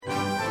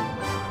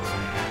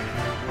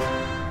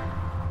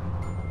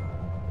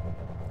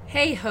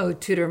Hey ho,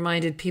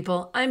 Tudor-minded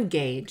people. I'm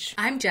Gage.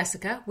 I'm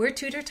Jessica. We're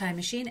Tudor Time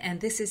Machine, and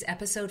this is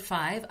episode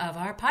 5 of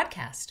our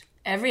podcast.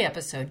 Every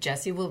episode,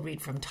 Jessie will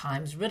read from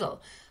Time's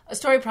Riddle, a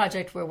story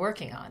project we're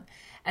working on.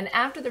 And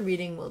after the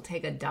reading, we'll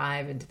take a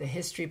dive into the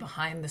history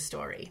behind the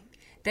story.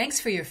 Thanks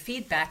for your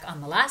feedback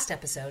on the last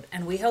episode,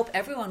 and we hope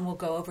everyone will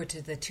go over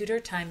to the Tudor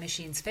Time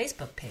Machine's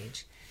Facebook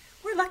page.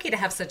 We're lucky to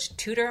have such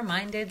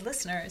Tudor-minded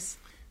listeners.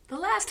 The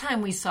last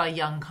time we saw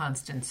young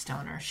Constance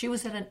Stoner, she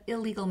was at an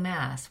illegal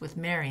mass with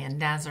Mary in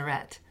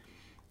Nazareth.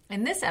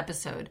 In this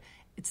episode,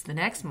 it's the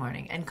next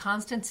morning, and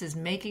Constance is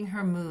making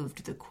her move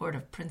to the court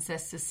of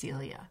Princess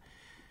Cecilia.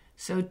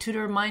 So,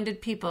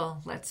 Tudor-minded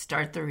people, let's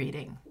start the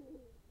reading.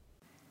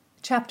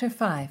 Chapter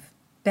 5,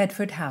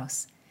 Bedford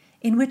House,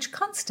 in which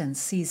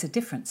Constance sees a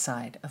different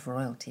side of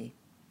royalty.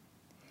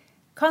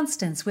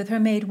 Constance, with her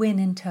maid Wynne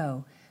in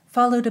tow,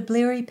 followed a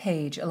bleary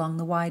page along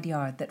the wide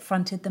yard that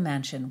fronted the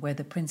mansion where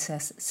the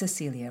Princess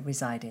Cecilia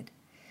resided.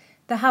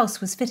 The house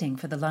was fitting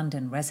for the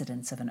London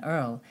residence of an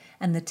earl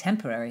and the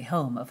temporary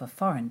home of a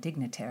foreign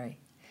dignitary.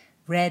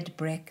 Red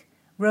brick,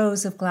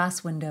 rows of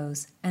glass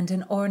windows, and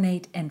an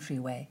ornate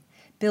entryway,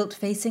 built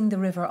facing the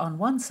river on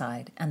one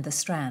side and the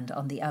Strand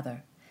on the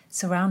other,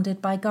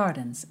 surrounded by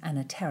gardens and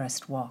a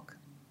terraced walk.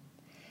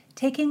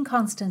 Taking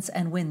Constance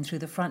and Wynne through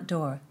the front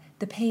door,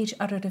 the page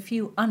uttered a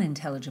few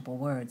unintelligible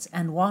words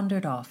and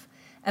wandered off,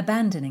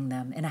 abandoning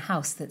them in a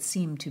house that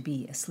seemed to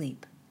be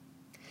asleep.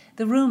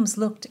 The rooms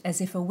looked as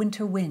if a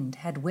winter wind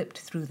had whipped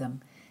through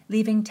them,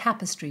 leaving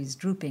tapestries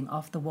drooping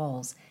off the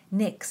walls,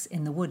 nicks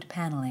in the wood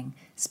paneling,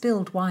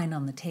 spilled wine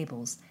on the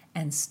tables,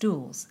 and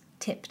stools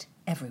tipped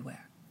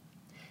everywhere.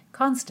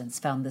 Constance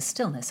found the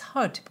stillness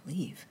hard to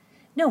believe.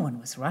 No one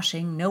was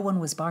rushing, no one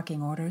was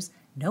barking orders,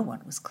 no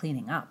one was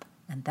cleaning up,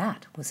 and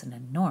that was an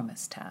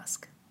enormous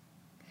task.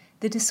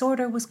 The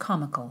disorder was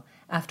comical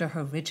after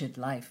her rigid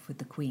life with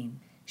the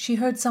Queen. She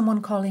heard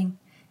someone calling,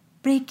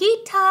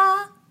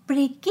 "Brigitta!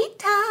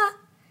 Brigitta!"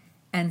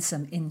 and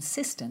some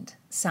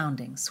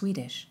insistent-sounding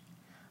Swedish.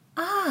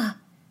 "Ah,"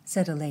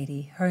 said a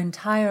lady, her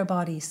entire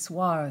body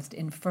swathed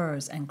in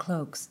furs and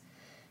cloaks.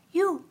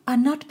 "You are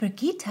not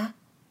Brigitta."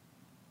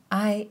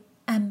 "I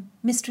am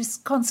Mistress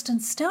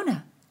Constance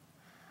Stoner."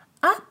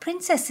 "Our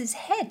princess's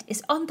head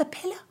is on the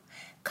pillow.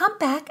 Come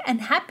back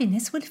and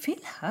happiness will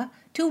fill her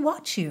to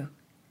watch you."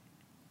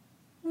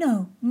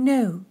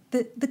 No,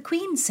 the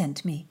Queen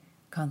sent me,"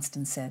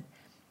 Constance said.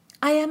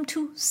 "I am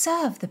to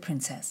serve the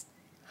princess."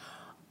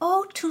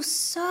 "Oh, to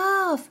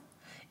serve!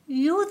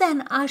 You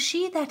then are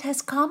she that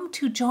has come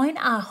to join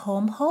our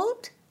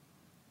homehold?"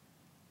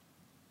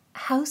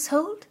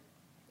 "Household?"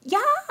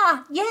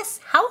 Yes,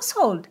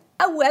 household.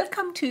 A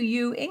welcome to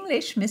you,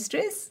 English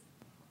mistress."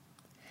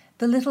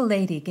 The little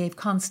lady gave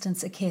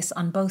Constance a kiss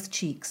on both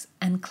cheeks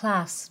and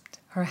clasped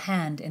her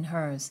hand in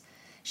hers.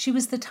 She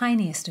was the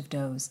tiniest of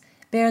does,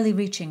 barely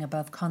reaching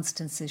above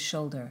Constance's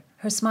shoulder.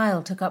 Her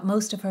smile took up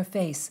most of her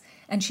face,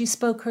 and she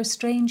spoke her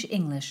strange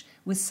English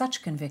with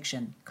such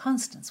conviction,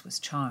 Constance was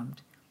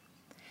charmed.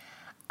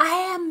 "I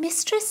am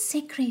Mistress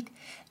Sigrid,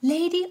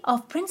 lady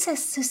of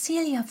Princess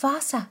Cecilia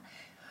Vasa.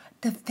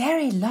 The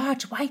very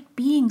large white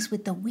beings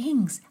with the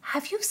wings.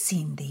 Have you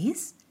seen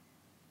these?"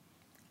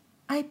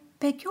 "I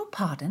beg your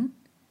pardon?"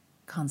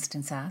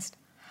 Constance asked.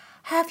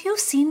 "Have you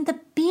seen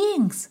the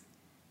beings?"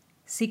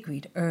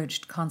 Sigrid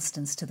urged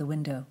Constance to the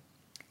window.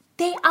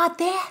 "They are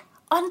there,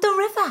 on the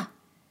river."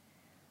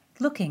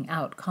 Looking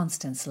out,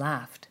 Constance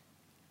laughed.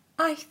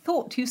 "I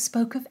thought you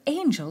spoke of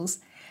angels.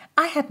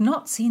 I had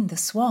not seen the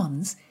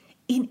swans.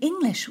 In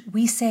English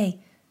we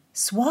say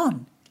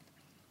swan.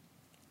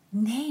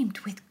 Named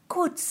with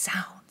good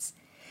sounds.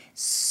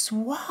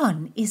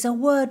 Swan is a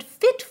word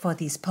fit for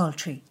these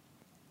poultry.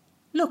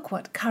 Look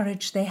what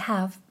courage they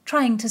have,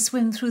 trying to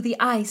swim through the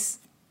ice,"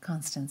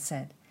 Constance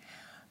said.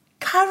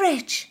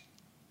 "Courage,"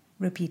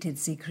 repeated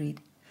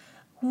Sigrid.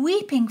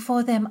 "Weeping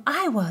for them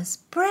I was.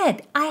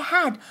 Bread I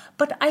had,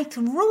 but I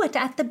threw it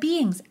at the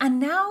beings, and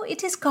now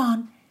it is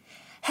gone.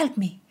 Help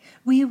me.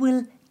 We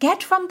will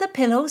get from the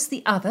pillows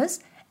the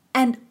others,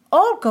 and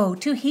all go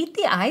to heat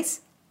the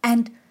ice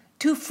and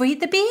to free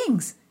the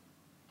beings."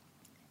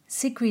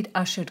 Sigrid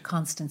ushered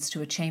Constance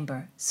to a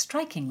chamber,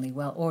 strikingly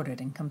well ordered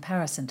in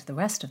comparison to the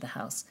rest of the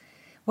house,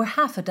 where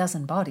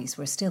 6 bodies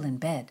were still in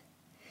bed.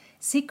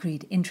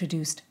 Sigrid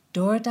introduced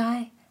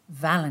Doradine,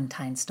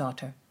 Valentine's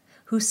daughter,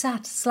 who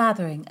sat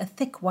slathering a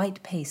thick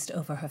white paste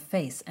over her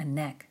face and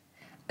neck.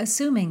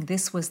 Assuming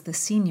this was the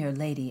senior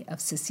lady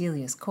of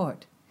Cecilia's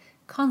court,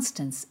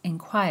 Constance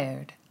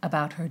inquired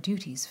about her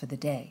duties for the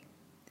day.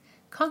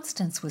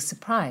 Constance was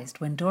surprised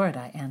when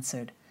Doradine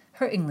answered,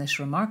 her English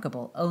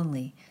remarkable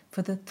only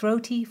for the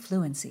throaty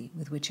fluency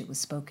with which it was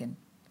spoken.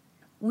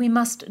 "We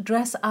must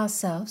dress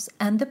ourselves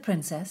and the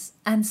princess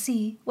and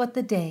see what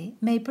the day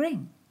may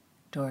bring,"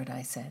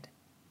 Doradine said.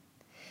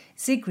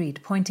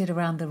 Sigrid pointed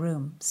around the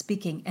room,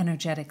 speaking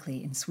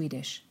energetically in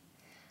Swedish.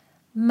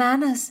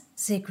 "Manners,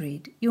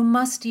 Sigrid, you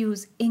must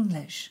use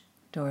English,"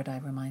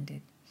 Doradine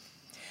reminded.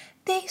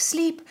 "They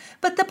sleep,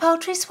 but the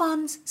poultry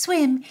swans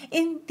swim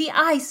in the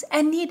ice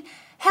and need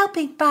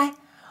helping by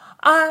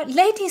our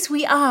ladies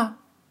we are,"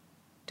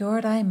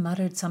 Doradai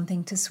muttered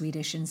something to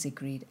Swedish in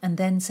Sigrid and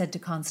then said to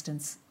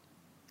Constance,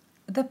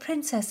 "The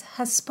princess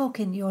has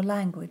spoken your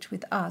language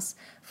with us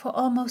for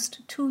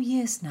almost 2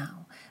 years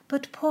now,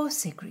 but poor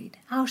Sigrid,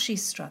 how she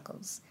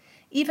struggles.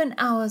 Even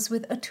hours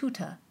with a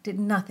tutor did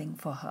nothing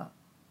for her."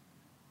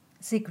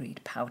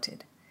 Sigrid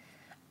pouted.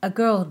 A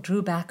girl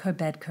drew back her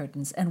bed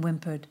curtains and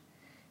whimpered,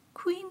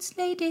 "Queen's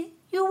lady,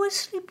 you will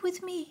sleep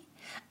with me.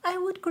 I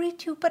would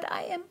greet you, but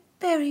I am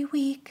very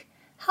weak.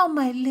 How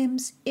my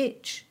limbs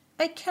itch.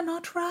 I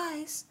cannot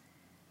rise."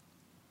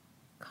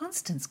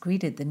 Constance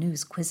greeted the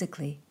news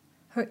quizzically.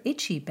 Her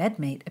itchy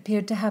bedmate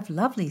appeared to have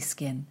lovely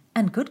skin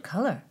and good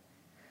colour.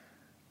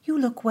 "You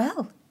look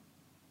well."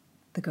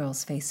 The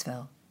girl's face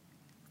fell.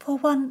 "For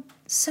one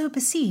so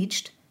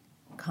besieged,"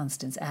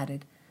 Constance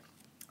added.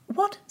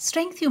 "What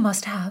strength you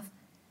must have."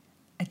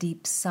 A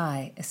deep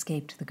sigh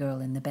escaped the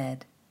girl in the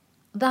bed.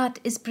 "That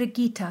is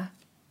Brigitta."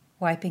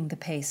 Wiping the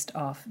paste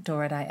off,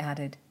 Doradai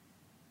added,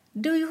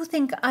 "Do you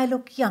think I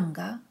look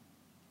younger?"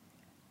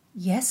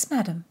 "Yes,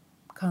 madam,"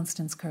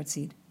 Constance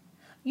curtsied.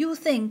 "You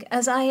think,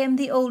 as I am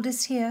the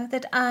oldest here,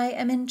 that I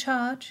am in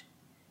charge?"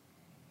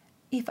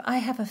 "If I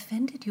have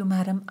offended you,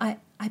 madam, I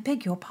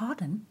beg your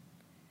pardon,"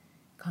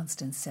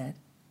 Constance said.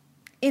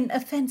 "In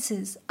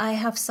offences I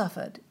have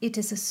suffered, it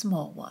is a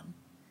small one."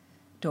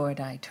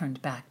 Doradai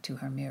turned back to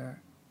her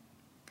mirror.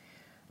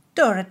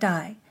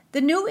 "Doradai,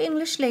 the new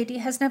English lady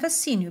has never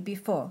seen you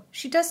before.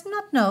 She does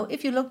not know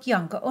if you look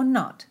younger or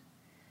not."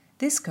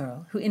 This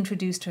girl, who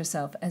introduced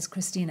herself as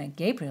Christina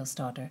Gabriel's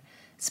daughter,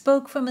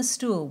 spoke from a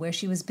stool where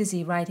she was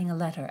busy writing a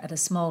letter at a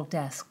small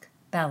desk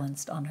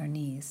balanced on her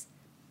knees.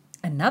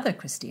 Another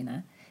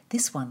Christina,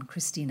 this one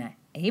Christina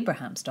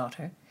Abraham's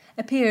daughter,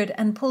 appeared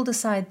and pulled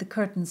aside the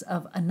curtains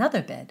of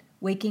another bed,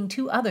 waking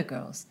 2 other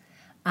girls,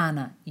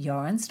 Anna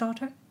Joran's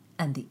daughter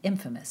and the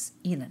infamous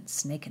Elin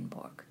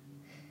Snakenborg.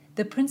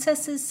 The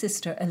princess's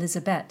sister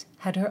Elizabeth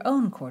had her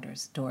own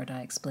quarters,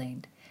 Doradai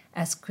explained,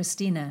 as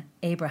Christina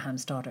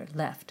Abraham's daughter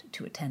left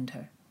to attend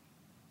her.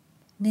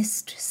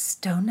 "Mistress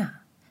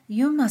Stoner,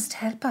 you must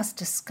help us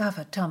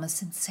discover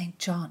Thomasin St.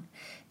 John,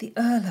 the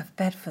Earl of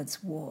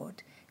Bedford's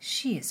ward.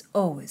 She is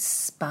always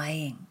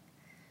spying,"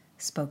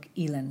 spoke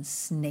Elin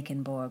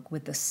Snakenborg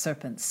with the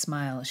serpent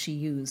smile she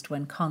used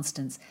when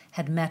Constance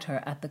had met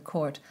her at the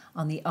court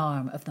on the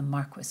arm of the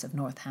Marquis of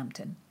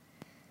Northampton.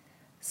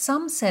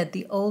 Some said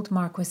the old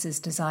Marquis's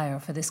desire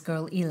for this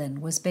girl Elin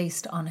was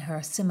based on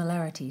her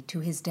similarity to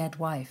his dead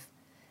wife,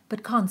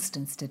 but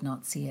Constance did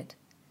not see it.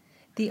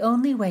 The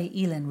only way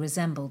Elin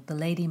resembled the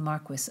Lady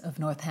Marquis of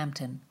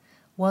Northampton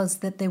was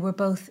that they were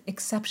both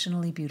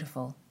exceptionally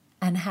beautiful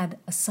and had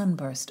a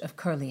sunburst of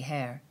curly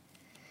hair.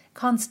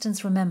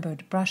 Constance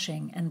remembered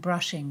brushing and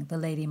brushing the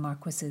Lady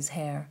Marquis's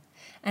hair,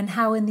 and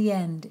how in the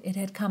end it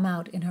had come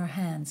out in her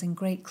hands in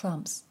great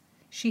clumps.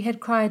 She had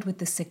cried with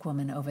the sick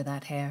woman over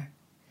that hair.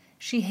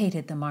 She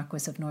hated the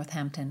Marquis of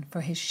Northampton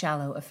for his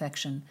shallow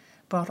affection,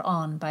 brought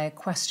on by a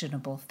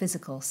questionable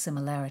physical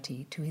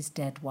similarity to his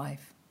dead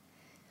wife.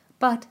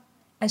 But,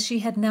 as she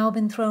had now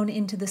been thrown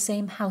into the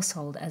same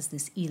household as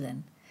this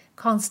Elin,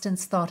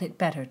 Constance thought it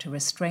better to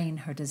restrain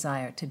her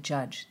desire to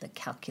judge the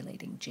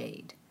calculating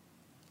jade.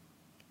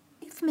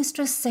 "Leave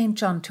Mistress St.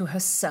 John to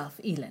herself,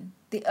 Elin.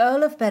 The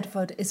Earl of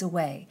Bedford is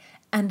away,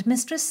 and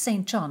Mistress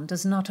St. John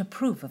does not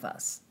approve of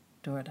us,"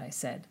 Doradai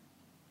said.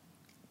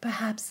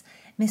 "Perhaps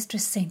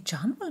Mistress St.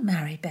 John will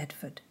marry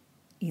Bedford,"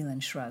 Elin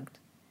shrugged.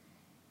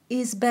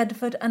 "Is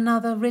Bedford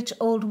another rich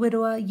old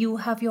widower you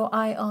have your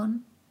eye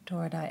on?"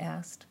 Doradai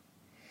asked.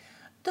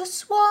 "The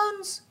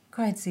swans!"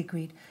 cried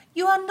Sigrid.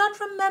 "You are not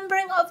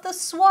remembering of the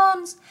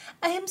swans.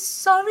 I am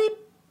sorry,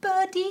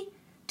 birdie.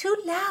 Too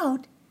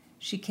loud."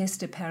 She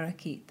kissed a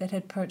parakeet that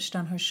had perched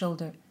on her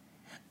shoulder.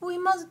 "We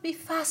must be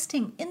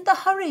fasting. In the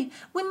hurry.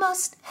 We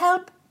must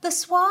help the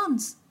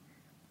swans."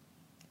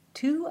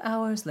 2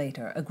 hours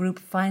later, a group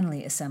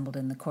finally assembled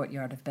in the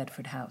courtyard of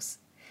Bedford House.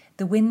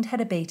 The wind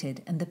had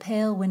abated, and the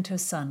pale winter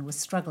sun was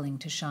struggling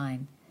to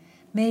shine.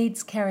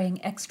 Maids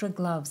carrying extra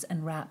gloves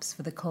and wraps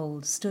for the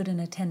cold stood in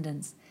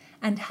attendance,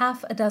 and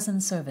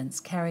 6 servants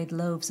carried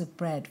loaves of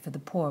bread for the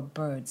poor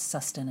birds'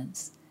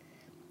 sustenance.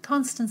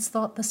 Constance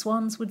thought the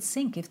swans would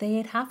sink if they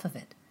ate half of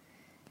it.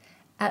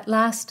 At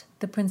last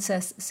the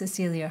Princess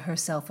Cecilia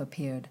herself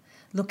appeared,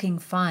 looking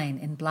fine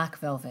in black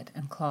velvet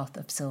and cloth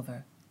of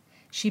silver.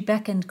 She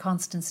beckoned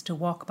Constance to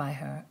walk by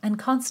her, and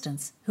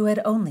Constance, who had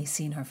only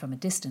seen her from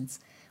a distance,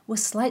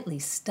 was slightly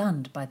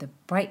stunned by the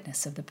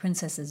brightness of the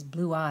princess's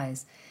blue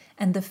eyes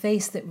and the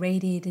face that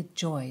radiated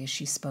joy as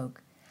she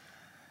spoke.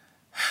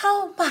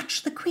 "How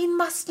much the Queen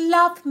must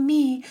love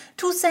me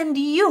to send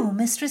you,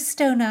 Mistress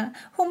Stoner,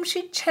 whom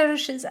she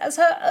cherishes as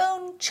her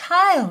own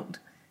child,"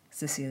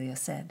 Cecilia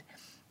said.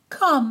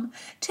 "Come,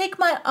 take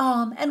my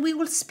arm, and we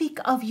will speak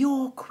of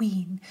your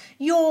Queen,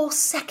 your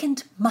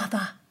second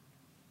mother."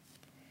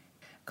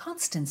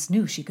 Constance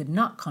knew she could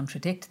not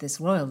contradict this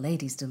royal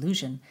lady's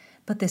delusion,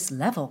 but this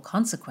level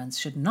consequence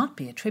should not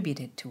be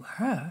attributed to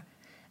her.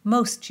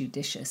 Most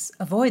judicious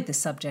avoid the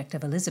subject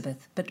of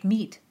Elizabeth, but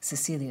meet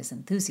Cecilia's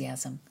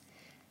enthusiasm.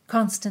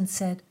 Constance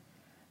said,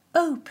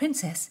 "Oh,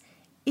 Princess,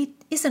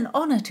 It is an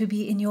honour to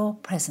be in your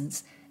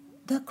presence,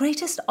 the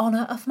greatest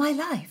honour of my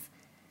life.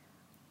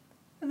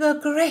 The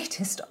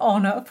greatest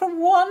honour from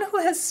one who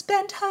has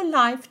spent her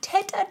life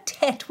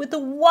tête-à-tête with the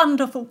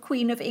wonderful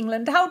Queen of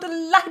England. How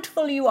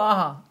delightful you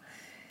are!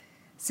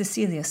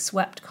 Cecilia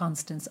swept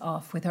Constance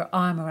off with her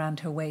arm around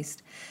her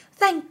waist.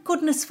 Thank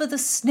goodness for the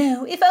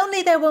snow. If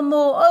only there were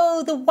more.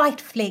 Oh, the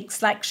white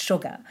flakes like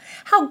sugar.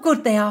 How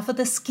good they are for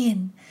the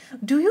skin.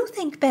 Do you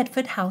think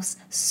Bedford House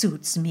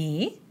suits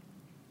me?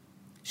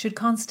 Should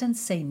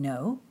Constance say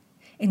no,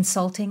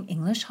 insulting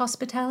English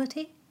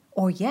hospitality?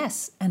 Or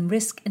yes, and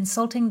risk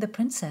insulting the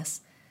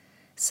princess?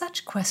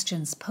 Such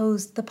questions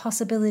posed the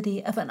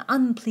possibility of an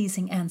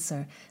unpleasing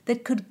answer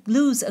that could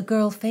lose a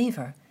girl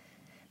favour.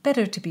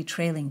 Better to be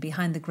trailing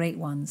behind the great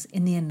ones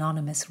in the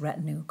anonymous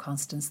retinue,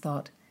 Constance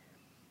thought.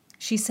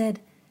 She said,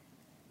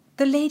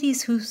 "The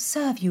ladies who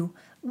serve you,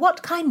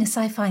 what kindness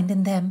I find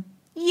in them."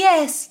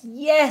 Yes,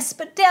 yes,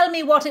 but tell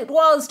me what it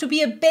was to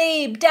be a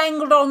babe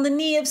dangled on the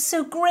knee of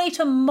so great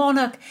a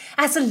monarch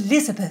as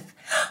Elizabeth.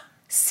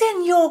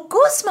 Senor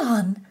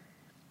Guzman!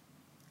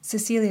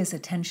 Cecilia's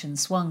attention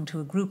swung to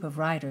a group of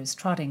riders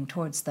trotting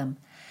towards them.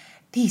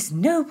 These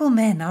noble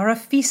men are a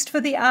feast for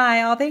the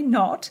eye, are they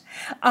not?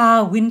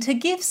 Our winter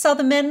gifts are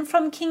the men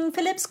from King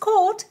Philip's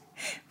court.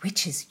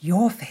 Which is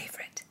your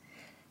favourite?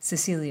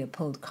 Cecilia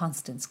pulled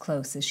Constance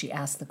close as she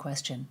asked the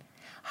question.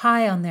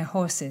 High on their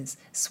horses,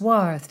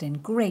 swathed in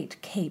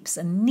great capes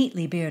and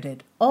neatly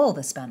bearded, all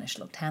the Spanish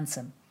looked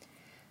handsome.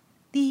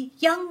 The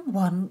young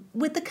one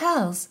with the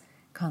curls,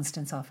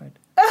 Constance offered.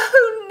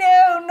 Oh,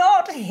 no,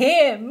 not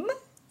him,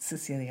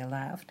 Cecilia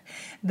laughed.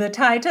 The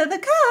tighter the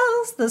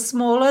curls, the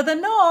smaller the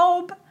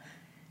knob.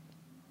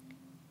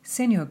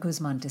 Senor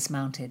Guzman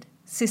dismounted.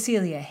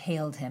 Cecilia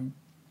hailed him.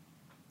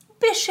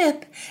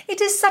 Bishop, it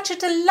is such a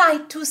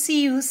delight to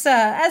see you, sir,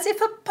 as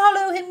if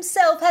Apollo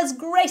himself has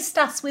graced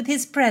us with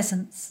his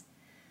presence.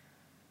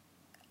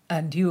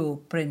 And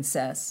you,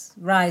 princess,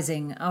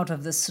 rising out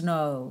of the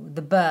snow,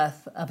 the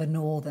birth of a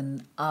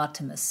northern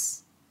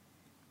Artemis,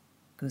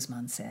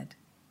 Guzman said.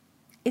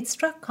 It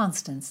struck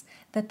Constance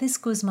that this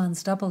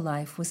Guzman's double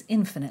life was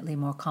infinitely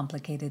more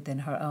complicated than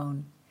her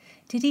own.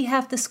 Did he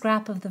have the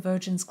scrap of the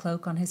Virgin's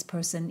cloak on his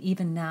person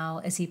even now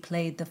as he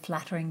played the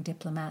flattering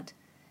diplomat?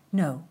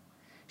 No.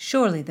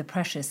 Surely the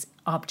precious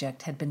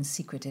object had been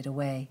secreted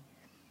away.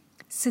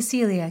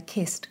 Cecilia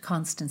kissed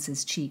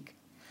Constance's cheek.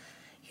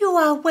 You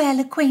are well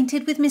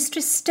acquainted with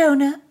Mistress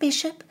Stoner,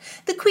 Bishop,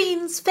 the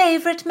Queen's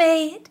favourite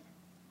maid.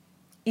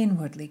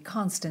 Inwardly,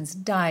 Constance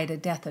died a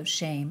death of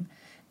shame.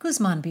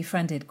 Guzman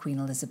befriended Queen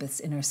Elizabeth's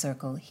inner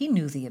circle. He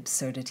knew the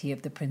absurdity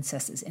of the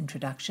princess's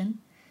introduction.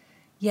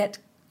 Yet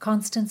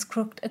Constance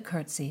crooked a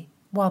curtsy,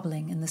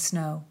 wobbling in the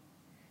snow.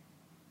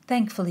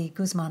 Thankfully,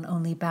 Guzman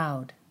only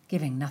bowed,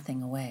 giving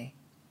nothing away.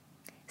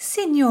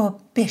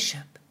 Signor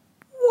Bishop,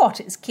 what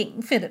is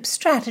King Philip's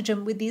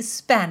stratagem with these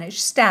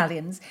Spanish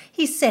stallions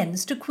he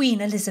sends to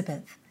Queen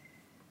Elizabeth?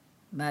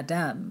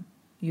 Madame,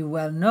 you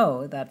well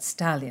know that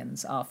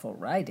stallions are for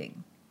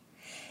riding.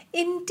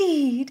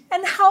 Indeed,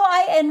 and how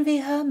I envy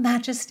Her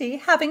Majesty,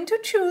 having to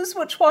choose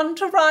which one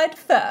to ride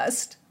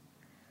first.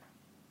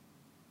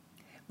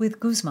 With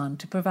Guzman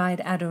to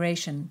provide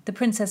adoration, the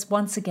princess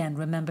once again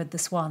remembered the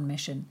swan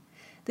mission.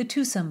 The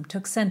twosome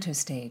took centre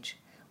stage,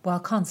 while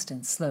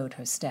Constance slowed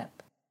her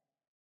step.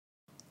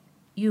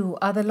 You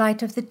are the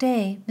light of the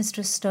day,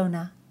 Mistress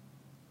Stoner,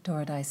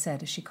 Doradine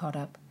said as she caught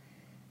up.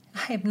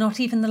 I am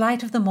not even the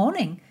light of the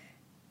morning,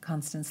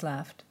 Constance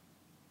laughed.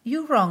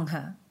 You wrong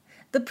her.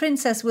 The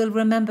princess will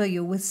remember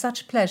you with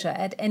such pleasure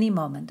at any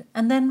moment,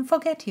 and then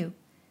forget you.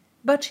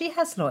 But she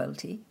has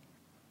loyalty.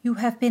 You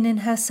have been in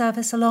her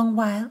service a long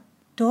while.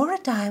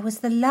 Doradine was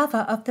the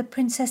lover of the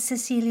Princess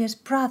Cecilia's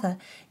brother,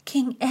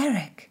 King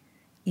Eric,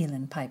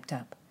 Elin piped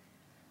up.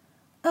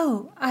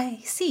 Oh,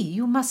 I see,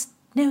 you must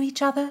know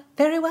each other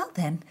very well,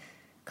 then,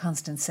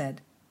 Constance said,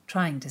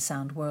 trying to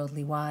sound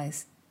worldly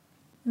wise.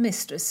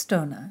 Mistress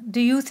Stoner, do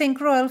you think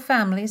royal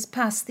families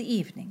pass the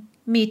evening,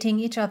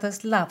 meeting each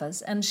other's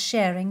lovers and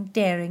sharing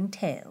daring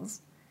tales?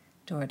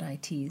 Doradine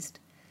teased.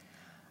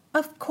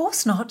 Of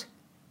course not,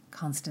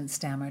 Constance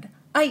stammered.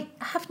 I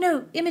have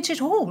no image at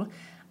all.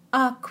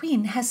 Our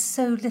queen has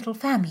so little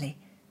family.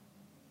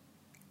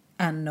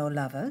 And no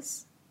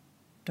lovers?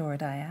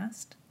 Doradine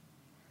asked.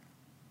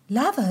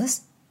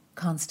 Lovers?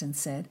 Constance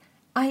said.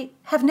 I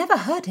have never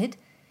heard it.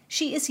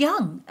 She is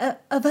young,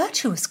 a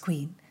virtuous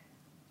queen.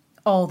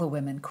 All the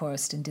women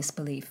chorused in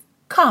disbelief.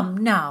 Come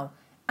now,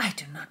 I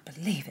do not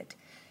believe it.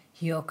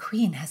 Your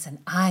queen has an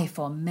eye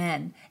for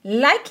men.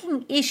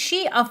 Liking is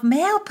she of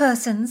male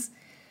persons.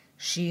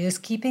 She is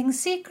keeping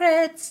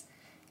secrets,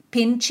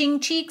 pinching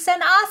cheeks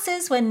and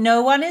asses when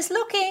no one is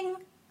looking.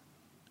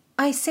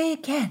 I say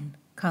again,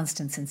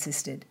 Constance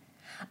insisted.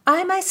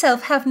 I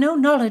myself have no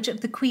knowledge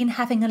of the queen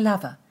having a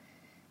lover.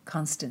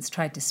 Constance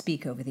tried to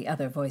speak over the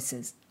other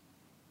voices.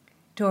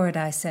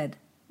 Doradine said,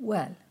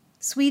 Well,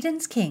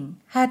 Sweden's king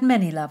had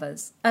many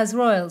lovers, as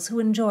royals who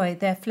enjoy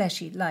their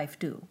fleshy life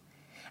do.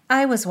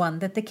 I was one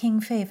that the king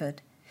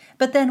favoured,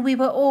 but then we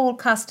were all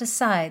cast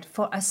aside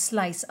for a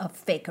slice of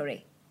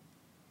fakery.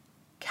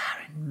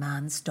 Karen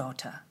man's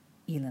daughter,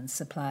 Elin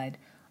supplied.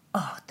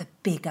 Oh, the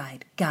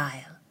big-eyed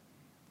guile.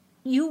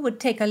 You would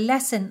take a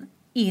lesson,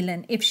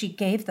 Elin, if she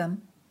gave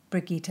them,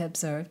 Brigitte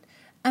observed.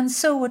 And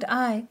so would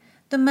I.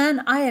 The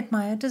man I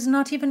admire does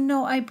not even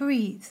know I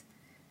breathe.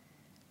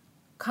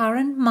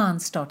 Karen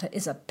Mansdotter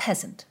is a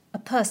peasant, a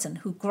person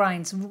who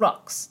grinds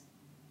rocks,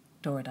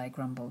 Doradai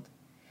grumbled.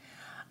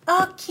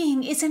 Our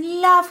king is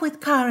in love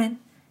with Karen,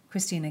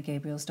 Christina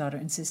Gabriel's daughter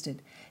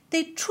insisted.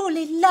 They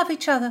truly love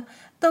each other,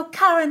 though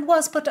Karen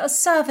was but a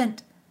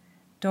servant.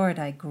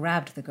 Doradai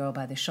grabbed the girl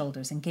by the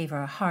shoulders and gave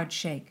her a hard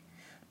shake.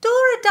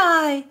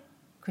 Doradai!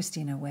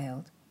 Christina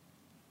wailed.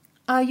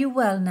 Are you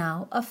well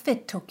now? A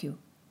fit took you,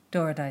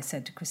 Doradai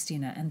said to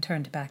Christina and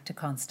turned back to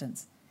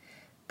Constance.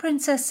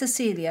 Princess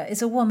Cecilia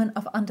is a woman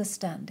of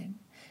understanding.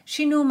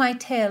 She knew my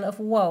tale of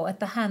woe at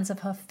the hands of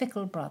her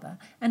fickle brother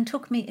and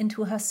took me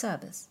into her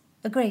service,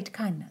 a great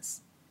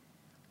kindness.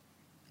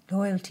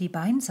 Loyalty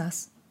binds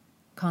us,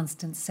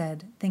 Constance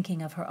said,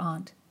 thinking of her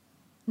aunt.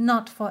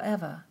 Not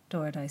forever,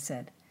 Doradai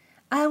said.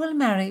 I will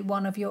marry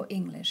one of your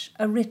English,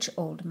 a rich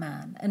old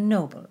man, and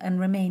noble, and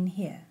remain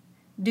here.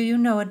 Do you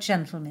know a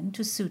gentleman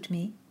to suit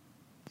me?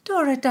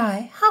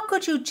 Doradai, how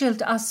could you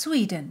jilt our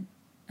Sweden?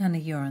 Anna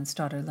Göran's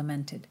daughter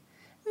lamented.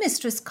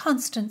 Mistress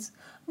Constance,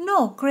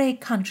 no grey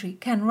country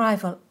can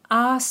rival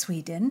our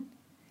Sweden.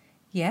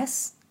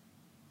 Yes,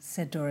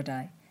 said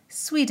Doradai.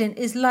 Sweden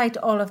is light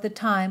all of the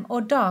time or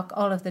dark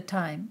all of the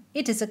time.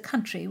 It is a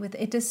country with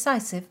a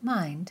decisive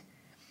mind.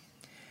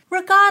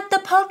 Regard the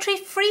paltry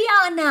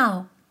Freya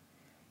now!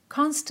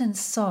 Constance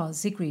saw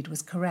Sigrid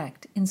was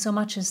correct,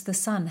 insomuch as the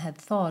sun had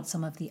thawed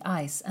some of the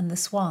ice and the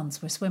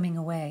swans were swimming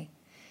away.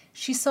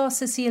 She saw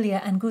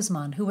Cecilia and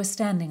Guzman, who were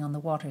standing on the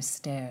water's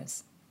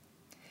stairs.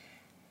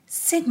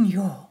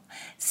 Signor,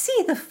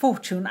 see the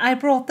fortune I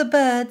brought the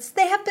birds.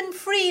 They have been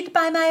freed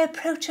by my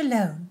approach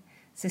alone,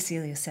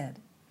 Cecilia said.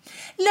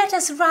 Let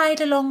us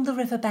ride along the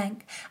river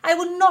bank. I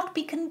will not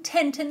be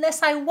content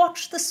unless I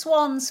watch the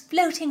swans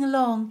floating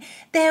along,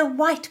 their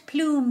white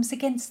plumes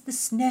against the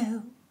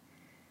snow.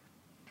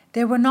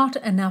 There were not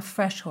enough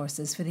fresh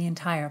horses for the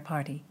entire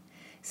party.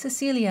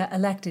 Cecilia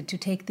elected to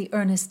take the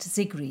earnest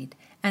Sigrid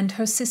and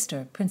her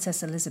sister,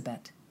 Princess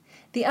Elizabeth.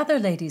 The other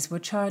ladies were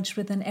charged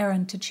with an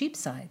errand to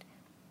Cheapside.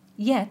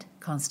 Yet,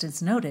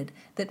 Constance noted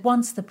that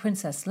once the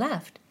princess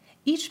left,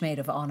 each maid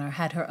of honour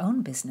had her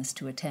own business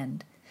to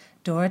attend.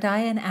 Doradai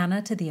and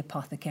Anna to the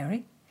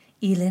apothecary,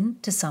 Elin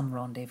to some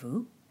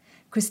rendezvous,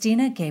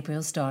 Christina,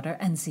 Gabriel's daughter,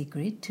 and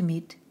Sigrid to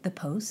meet the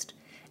post,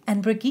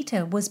 and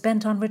Brigitte was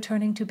bent on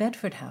returning to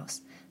Bedford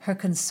House. Her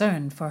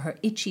concern for her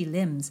itchy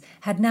limbs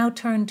had now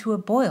turned to a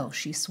boil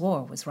she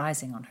swore was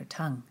rising on her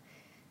tongue.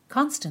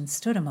 Constance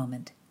stood a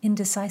moment,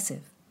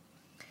 indecisive.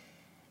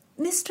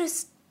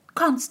 Mistress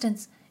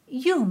Constance,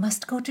 you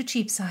must go to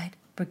Cheapside,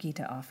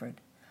 Brigitte offered.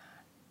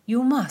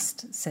 You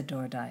must, said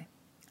Doradai.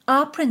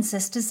 Our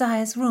princess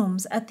desires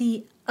rooms at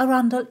the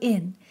Arundel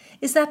Inn.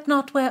 Is that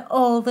not where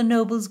all the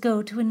nobles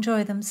go to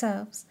enjoy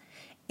themselves?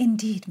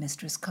 Indeed,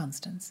 Mistress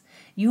Constance,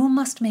 you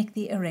must make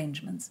the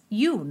arrangements.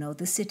 You know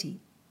the city.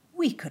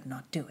 We could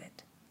not do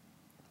it.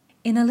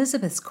 In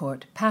Elizabeth's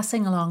court,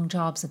 passing along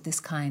jobs of this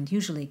kind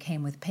usually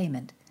came with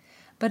payment,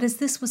 but as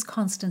this was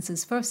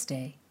Constance's first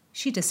day,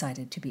 she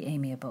decided to be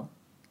amiable.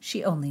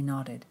 She only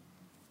nodded.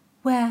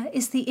 Where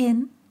is the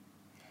inn?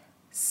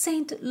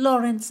 St.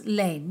 Lawrence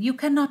Lane. You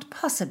cannot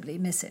possibly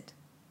miss it,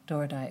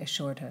 Doradai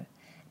assured her.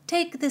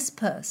 Take this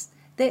purse.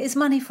 There is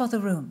money for the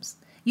rooms.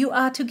 You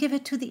are to give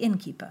it to the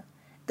innkeeper.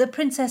 The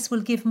princess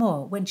will give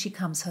more when she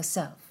comes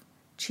herself.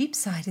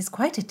 Cheapside is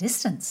quite a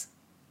distance,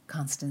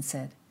 Constance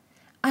said.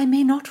 I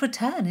may not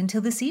return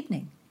until this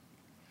evening.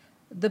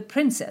 The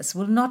princess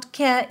will not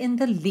care in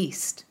the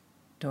least,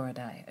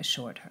 Doradai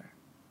assured her.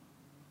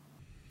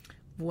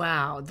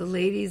 Wow, the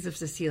ladies of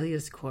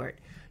Cecilia's court.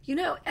 You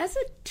know, as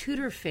a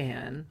Tudor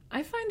fan,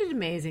 I find it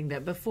amazing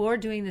that before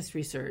doing this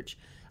research,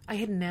 I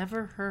had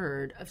never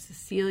heard of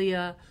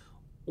Cecilia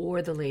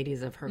or the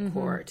ladies of her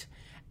court.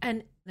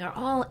 And they're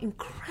all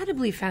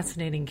incredibly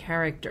fascinating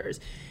characters.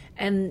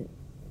 And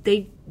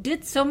they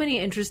did so many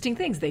interesting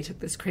things. They took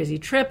this crazy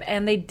trip,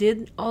 and they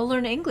did all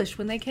learn English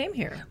when they came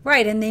here.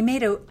 Right, and they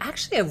made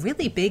actually a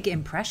really big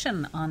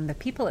impression on the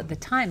people at the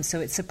time, so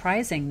it's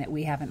surprising that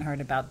we haven't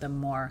heard about them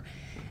more.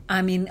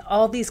 I mean,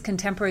 all these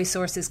contemporary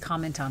sources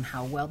comment on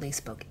how well they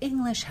spoke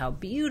English, how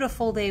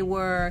beautiful they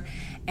were,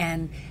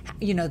 and,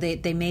 you know,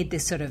 they made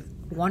this sort of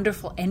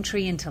wonderful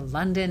entry into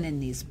London in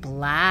these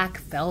black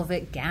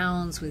velvet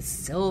gowns with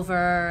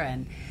silver,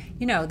 and,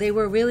 you know, they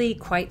were really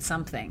quite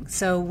something.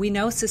 So we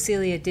know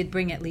Cecilia did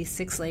bring at least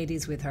 6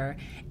 ladies with her,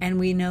 and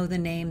we know the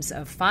names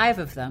of 5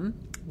 of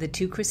them, the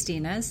 2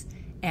 Christinas,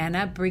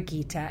 Anna,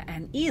 Brigitte,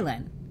 and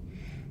Elin.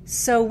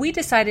 So we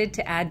decided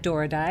to add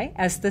Doradai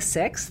as the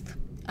 6th.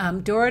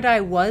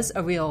 Doradai was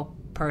a real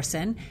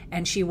person,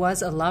 and she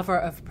was a lover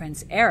of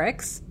Prince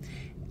Eric's,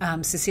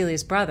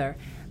 Cecilia's brother,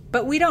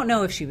 but we don't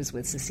know if she was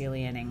with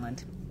Cecilia in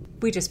England.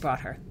 We just brought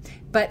her.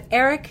 But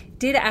Eric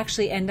did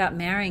actually end up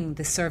marrying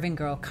the serving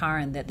girl,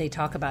 Karen, that they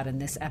talk about in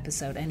this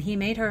episode, and he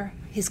made her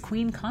his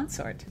queen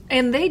consort.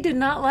 And they did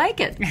not like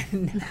it.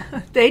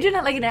 They did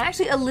not like it.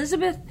 Actually,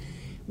 Elizabeth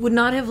would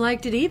not have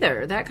liked it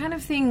either. That kind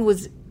of thing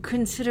was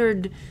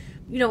considered,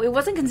 it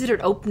wasn't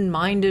considered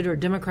open-minded or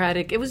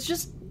democratic. It was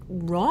just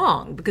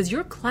wrong because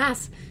your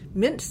class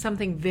meant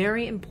something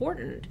very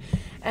important.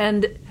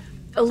 And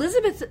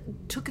Elizabeth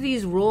took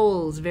these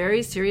roles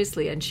very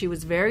seriously, and she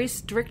was very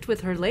strict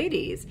with her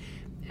ladies.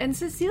 And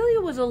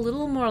Cecilia was a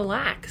little more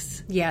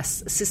lax.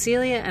 Yes,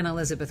 Cecilia and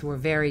Elizabeth were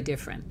very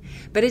different.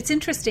 But it's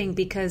interesting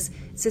because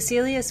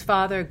Cecilia's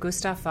father,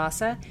 Gustav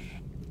Vasa,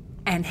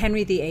 and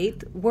Henry VIII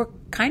were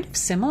kind of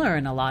similar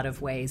in a lot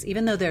of ways,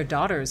 even though their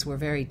daughters were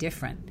very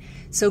different.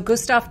 So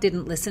Gustav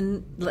didn't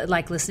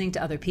listening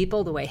to other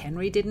people the way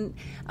Henry didn't.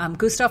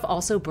 Gustav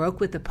also broke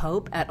with the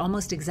Pope at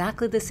almost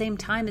exactly the same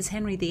time as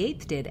Henry VIII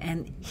did,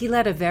 and he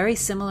led a very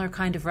similar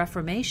kind of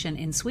reformation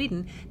in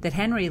Sweden that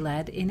Henry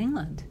led in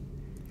England.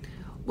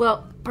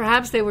 Well,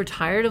 perhaps they were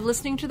tired of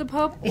listening to the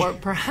Pope, or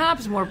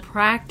perhaps more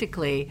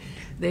practically,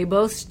 they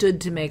both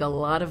stood to make a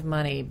lot of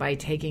money by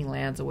taking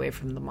lands away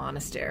from the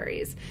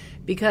monasteries.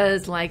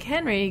 Because, like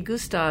Henry,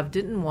 Gustav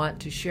didn't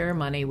want to share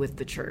money with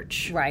the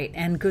church. Right,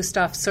 and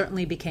Gustav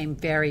certainly became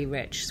very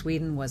rich.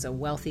 Sweden was a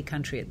wealthy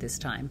country at this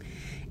time.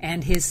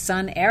 And his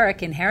son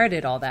Eric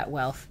inherited all that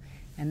wealth.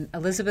 And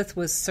Elizabeth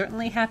was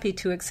certainly happy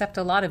to accept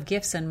a lot of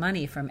gifts and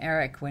money from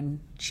Eric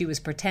when she was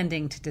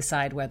pretending to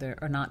decide whether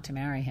or not to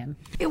marry him.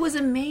 It was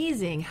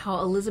amazing how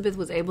Elizabeth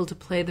was able to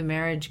play the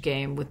marriage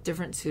game with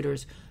different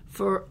suitors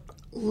for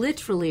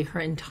literally her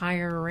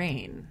entire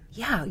reign.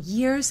 Yeah,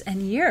 years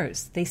and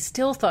years. They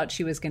still thought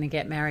she was going to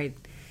get married,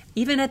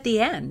 even at the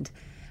end.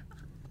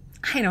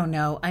 I don't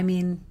know. I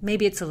mean,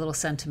 maybe it's a little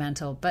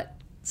sentimental, but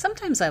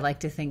sometimes I like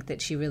to think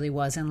that she really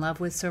was in love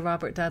with Sir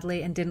Robert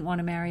Dudley and didn't want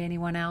to marry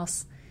anyone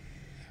else.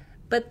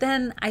 But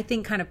then I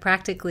think kind of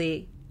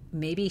practically,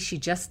 maybe she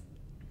just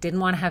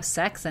didn't want to have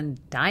sex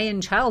and die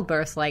in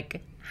childbirth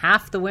like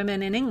half the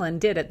women in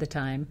England did at the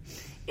time.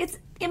 It's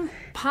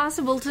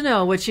impossible to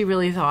know what she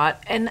really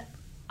thought. And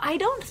I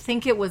don't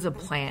think it was a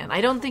plan.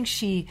 I don't think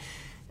she,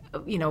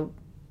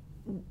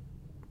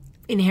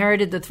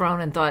 inherited the throne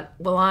and thought,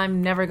 well,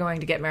 I'm never going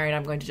to get married.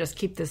 I'm going to just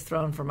keep this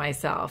throne for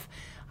myself.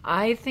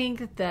 I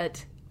think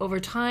that over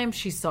time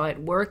she saw it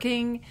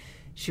working.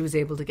 She was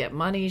able to get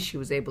money, she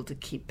was able to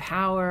keep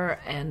power,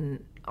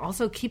 and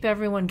also keep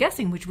everyone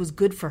guessing, which was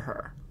good for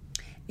her.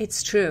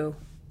 It's true.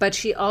 But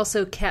she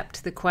also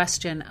kept the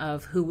question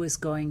of who was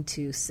going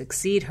to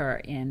succeed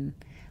her in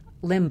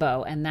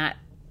limbo, and that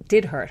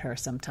did hurt her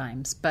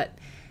sometimes. But,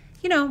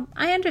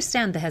 I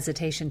understand the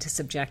hesitation to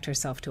subject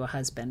herself to a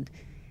husband.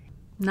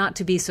 Not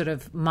to be sort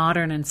of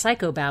modern and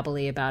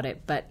psychobabbly about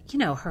it, but,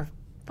 her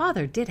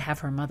father did have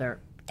her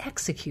mother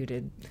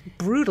executed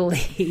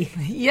brutally.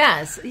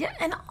 Yes. Yeah.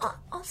 And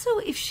also,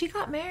 if she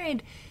got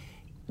married,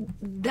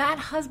 that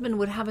husband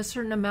would have a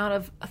certain amount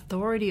of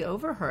authority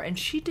over her, and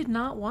she did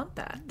not want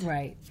that.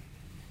 Right.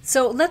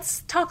 So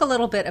let's talk a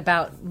little bit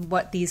about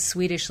what these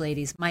Swedish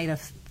ladies might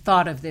have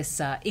thought of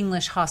this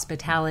English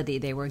hospitality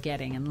they were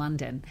getting in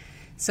London.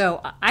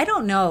 So I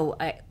don't know.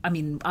 I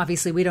mean,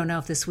 obviously, we don't know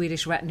if the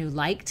Swedish retinue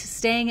liked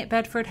staying at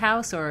Bedford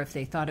House or if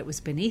they thought it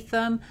was beneath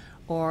them,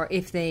 or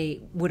if they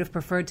would have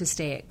preferred to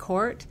stay at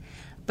court.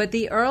 But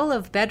the Earl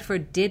of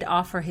Bedford did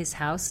offer his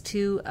house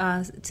to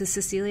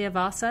Cecilia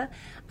Vasa.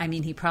 I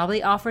mean, he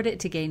probably offered it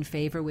to gain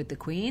favor with the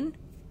Queen,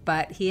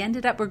 but he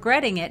ended up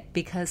regretting it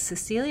because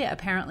Cecilia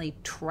apparently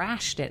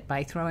trashed it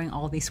by throwing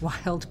all these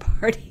wild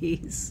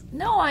parties.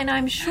 No, and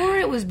I'm sure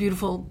it was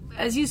beautiful,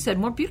 as you said,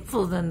 more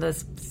beautiful than the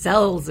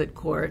cells at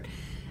court.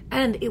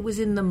 And it was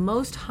in the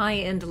most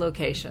high-end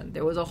location.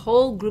 There was a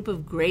whole group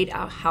of great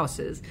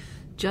houses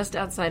just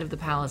outside of the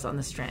palace on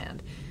the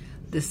Strand.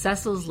 The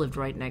Cecils lived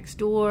right next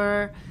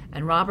door,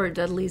 and Robert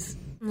Dudley's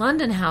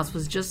London house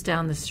was just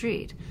down the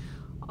street.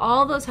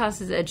 All those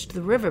houses edged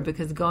the river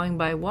because going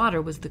by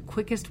water was the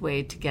quickest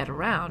way to get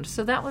around,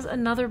 so that was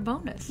another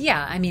bonus.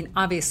 Yeah, I mean,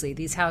 obviously,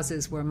 these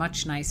houses were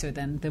much nicer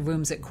than the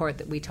rooms at court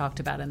that we talked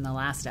about in the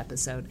last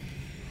episode.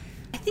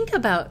 I think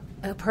about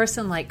a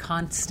person like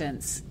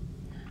Constance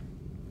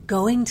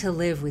going to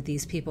live with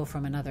these people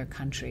from another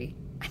country.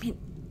 I mean,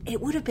 it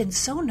would have been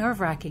so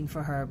nerve-wracking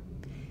for her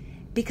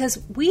because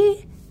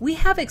we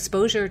have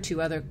exposure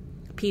to other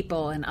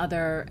people and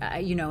other,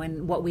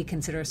 in what we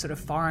consider sort of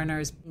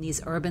foreigners, in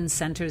these urban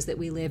centers that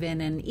we live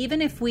in. And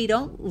even if we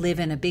don't live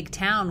in a big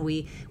town,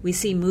 we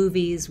see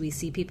movies, we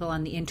see people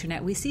on the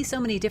internet, we see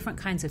so many different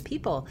kinds of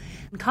people.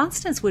 And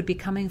Constance would be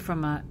coming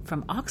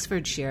from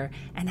Oxfordshire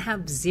and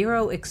have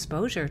zero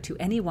exposure to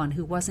anyone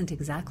who wasn't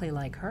exactly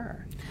like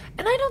her.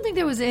 And I don't think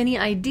there was any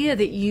idea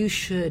that you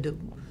should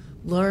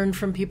learn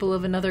from people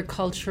of another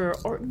culture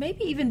or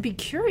maybe even be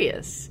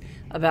curious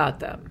about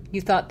them. You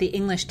thought the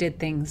English did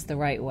things the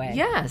right way.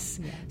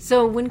 Yes. Yeah.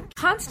 So when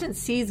Constance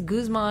sees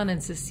Guzman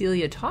and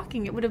Cecilia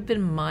talking, it would have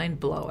been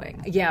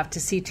mind-blowing. Yeah, to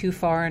see two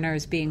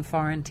foreigners being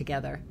foreign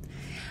together.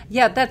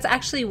 Yeah, that's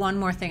actually one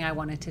more thing I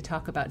wanted to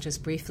talk about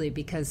just briefly,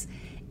 because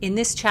In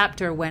this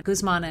chapter, when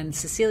Guzman and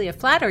Cecilia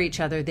flatter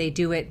each other, they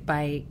do it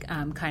by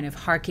kind of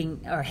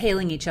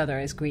hailing each other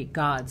as Greek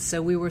gods.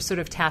 So we were sort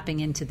of tapping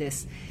into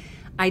this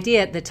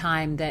idea at the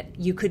time that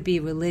you could be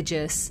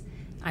religious.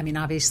 I mean,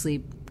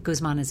 obviously,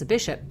 Guzman is a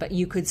bishop, but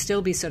you could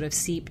still be sort of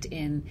seeped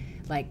in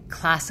like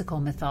classical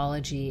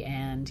mythology,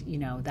 and, you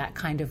know, that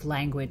kind of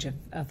language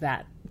of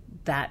that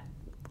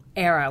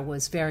era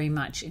was very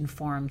much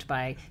informed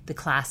by the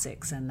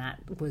classics, and that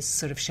was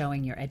sort of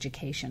showing your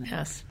education.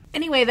 Yes.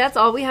 Anyway, that's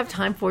all we have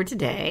time for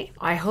today.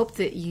 I hope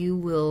that you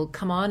will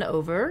come on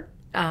over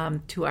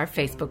to our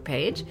Facebook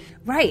page.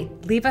 Right.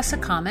 Leave us a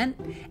comment.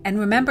 And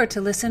remember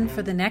to listen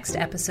for the next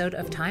episode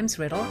of Times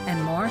Riddle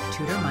and more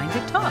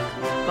Tudor-minded talk.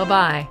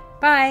 Bye-bye.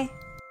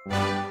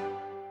 Bye.